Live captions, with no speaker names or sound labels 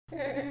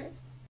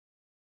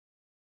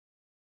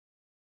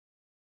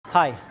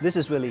Hi, this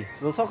is Willy.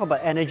 We'll talk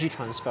about energy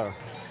transfer.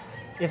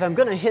 If I'm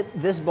going to hit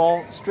this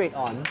ball straight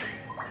on,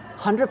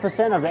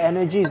 100% of the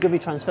energy is going to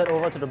be transferred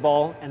over to the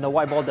ball and the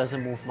white ball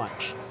doesn't move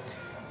much.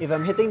 If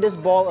I'm hitting this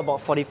ball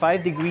about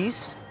 45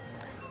 degrees,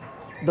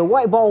 the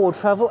white ball will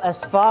travel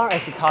as far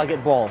as the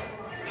target ball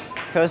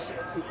because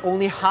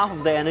only half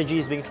of the energy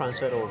is being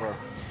transferred over.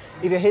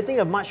 If you're hitting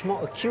a much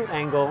more acute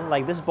angle,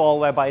 like this ball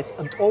whereby it's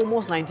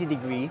almost 90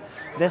 degrees,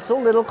 there's so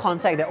little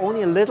contact that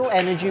only a little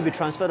energy will be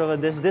transferred over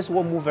this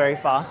won't move very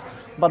fast,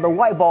 but the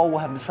white ball will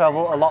have to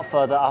travel a lot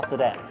further after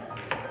that.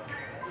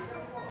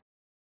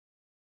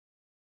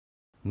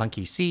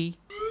 Monkey see,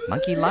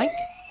 monkey like,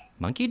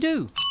 monkey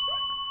do.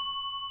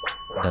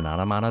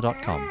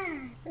 bananamana.com